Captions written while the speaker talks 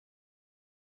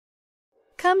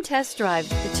Come test drive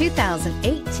the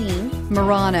 2018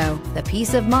 Murano. The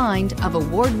peace of mind of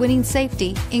award-winning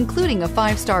safety, including a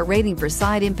 5-star rating for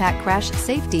side impact crash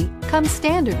safety, comes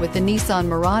standard with the Nissan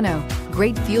Murano.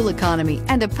 Great fuel economy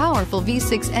and a powerful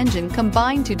V6 engine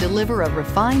combine to deliver a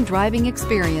refined driving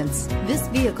experience. This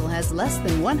vehicle has less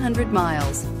than 100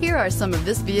 miles. Here are some of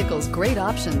this vehicle's great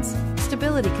options: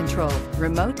 stability control,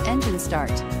 remote engine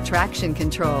start, traction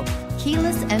control,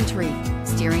 keyless entry,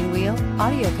 steering wheel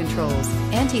audio controls,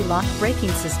 anti-lock braking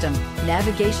system,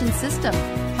 navigation system,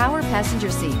 power passenger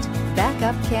seat,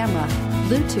 backup camera,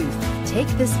 Bluetooth. Take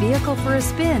this vehicle for a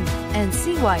spin and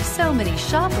see why so many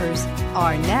shoppers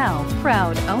are now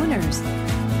proud owners.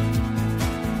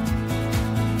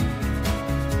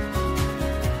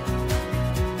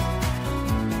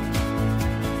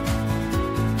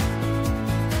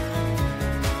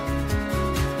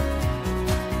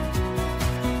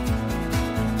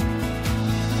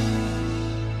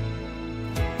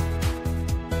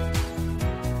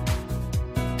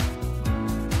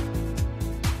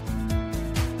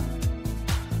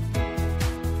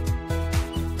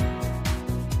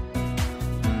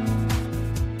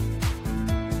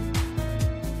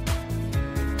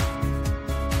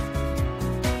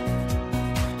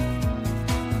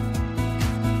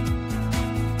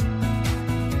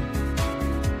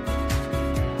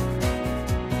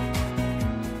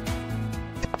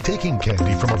 Taking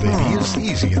candy from a baby is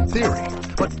easy in theory,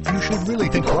 but you should really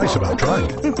think twice about trying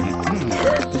it.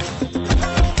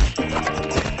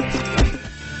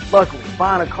 Luckily,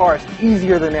 buying a car is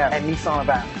easier than ever at Nissan of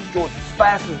Athens, Georgia's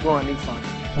fastest growing Nissan,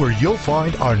 where you'll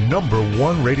find our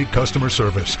 #1 rated customer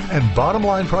service and bottom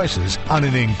line prices on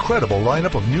an incredible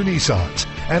lineup of new Nissans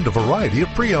and a variety of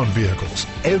pre-owned vehicles.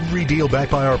 Every deal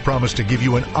backed by our promise to give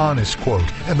you an honest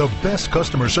quote and the best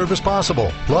customer service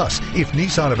possible. Plus, if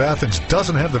Nissan of Athens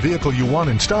doesn't have the vehicle you want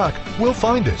in stock, we'll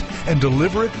find it and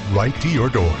deliver it right to your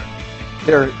door.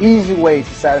 There are easy ways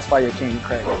to satisfy your king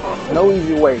credit. No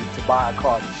easy way to buy a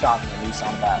car from shopping at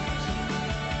Nissan of Athens.